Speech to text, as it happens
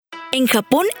En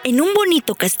Japón, en un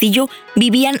bonito castillo,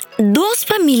 vivían 2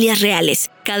 familias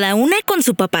reales, cada una con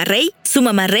su papá rey, su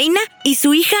mamá reina y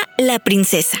su hija la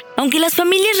princesa. Aunque las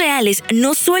familias reales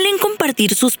no suelen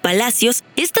compartir sus palacios,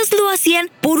 estas lo hacían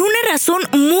por una razón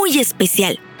muy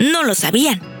especial. No lo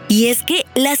sabían. Y es que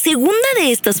la segunda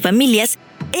de estas familias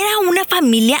era una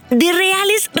familia de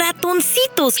reales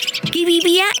ratoncitos que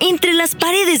vivía entre las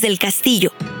paredes del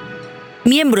castillo.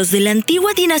 Miembros de la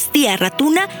antigua dinastía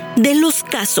ratuna de los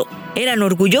Kaso. Eran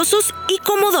orgullosos y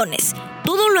comodones.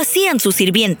 Todo lo hacían sus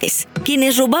sirvientes,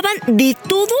 quienes robaban de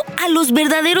todo a los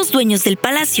verdaderos dueños del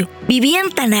palacio. Vivían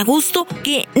tan a gusto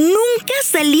que nunca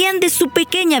salían de su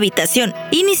pequeña habitación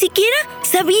y ni siquiera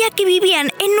sabía que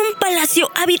vivían en un palacio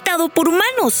habitado por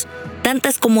humanos.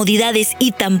 Tantas comodidades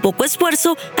y tan poco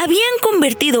esfuerzo habían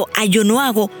convertido a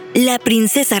Yonohago, la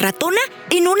princesa ratona,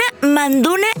 en una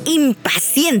mandona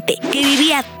impaciente que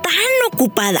vivía tan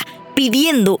ocupada,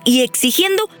 pidiendo y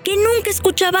exigiendo que nunca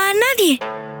escuchaba a nadie.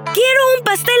 ¡Quiero un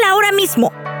pastel ahora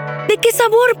mismo! ¿De qué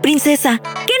sabor, princesa?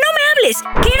 ¡Que no me hables!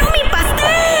 ¡Quiero mi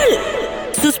pastel!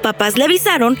 Sus papás le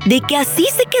avisaron de que así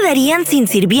se quedarían sin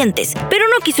sirvientes, pero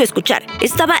no quiso escuchar.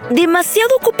 Estaba demasiado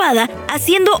ocupada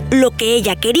haciendo lo que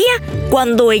ella quería,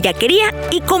 cuando ella quería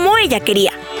y como ella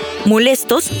quería.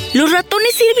 Molestos, los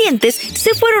ratones sirvientes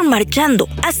se fueron marchando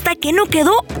hasta que no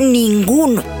quedó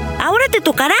ninguno. «Ahora te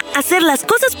tocará hacer las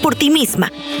cosas por ti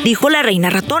misma», dijo la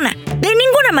reina ratona. «De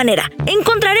ninguna manera.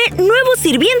 Encontraré nuevos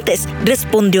sirvientes»,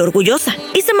 respondió orgullosa,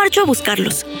 y se marchó a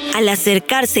buscarlos. Al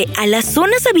acercarse a las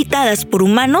zonas habitadas por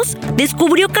humanos,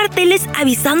 descubrió carteles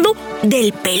avisando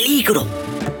del peligro.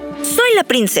 «Soy la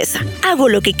princesa. Hago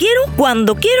lo que quiero,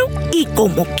 cuando quiero y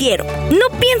como quiero.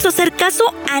 No pienso hacer caso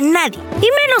a nadie,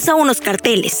 y menos a unos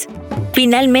carteles».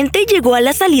 Finalmente llegó a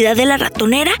la salida de la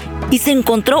ratonera y se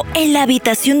encontró en la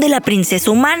habitación de la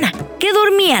princesa humana, que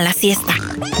dormía la siesta.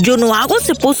 Yonohago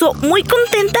se puso muy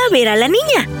contenta a ver a la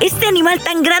niña. «Este animal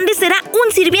tan grande será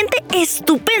un sirviente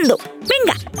estupendo.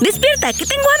 Venga, despierta, que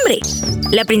tengo hambre».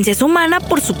 La princesa humana,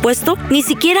 por supuesto, ni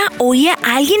siquiera oía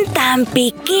a alguien tan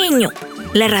pequeño.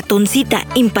 La ratoncita,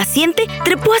 impaciente,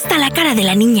 trepó hasta la cara de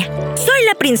la niña. «Soy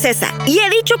la princesa y he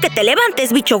dicho que te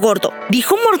levantes, bicho gordo»,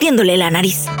 dijo mordiéndole la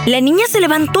nariz. La niña se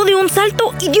levantó de un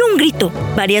salto y dio un grito.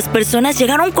 Varias personas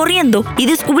llegaron corriendo y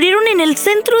descubrieron en el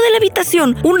centro de la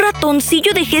habitación un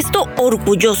ratoncillo de gesto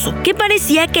orgulloso que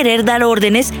parecía querer dar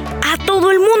órdenes a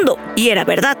todo el mundo. Y era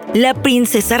verdad, la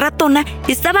princesa ratona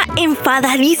estaba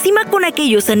enfadadísima con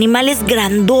aquellos animales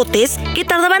grandotes que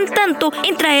tardaban tanto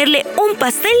en traerle un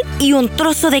pastel y un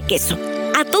trozo de queso.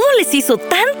 A todos les hizo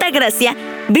tanta gracia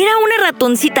ver a una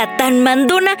ratoncita tan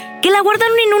mandona que la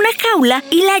guardaron en una jaula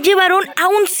y la llevaron a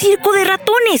un circo de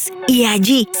ratones. Y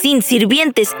allí, sin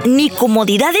sirvientes ni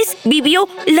comodidades, vivió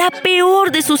la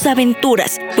peor de sus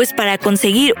aventuras, pues para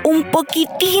conseguir un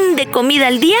poquitín de comida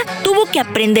al día, tuvo que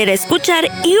aprender a escuchar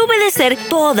y obedecer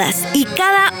todas y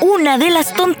cada una de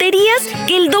las tonterías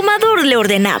que el domador le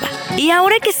ordenaba. Y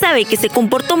ahora que sabe que se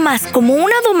comportó más como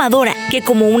una domadora que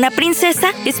como una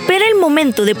princesa, espera el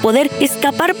momento de poder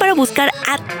escapar para buscar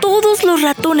a todos los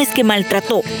ratones que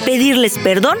maltrató, pedirles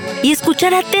perdón y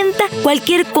escuchar atenta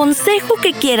cualquier consejo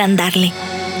que quieran darle.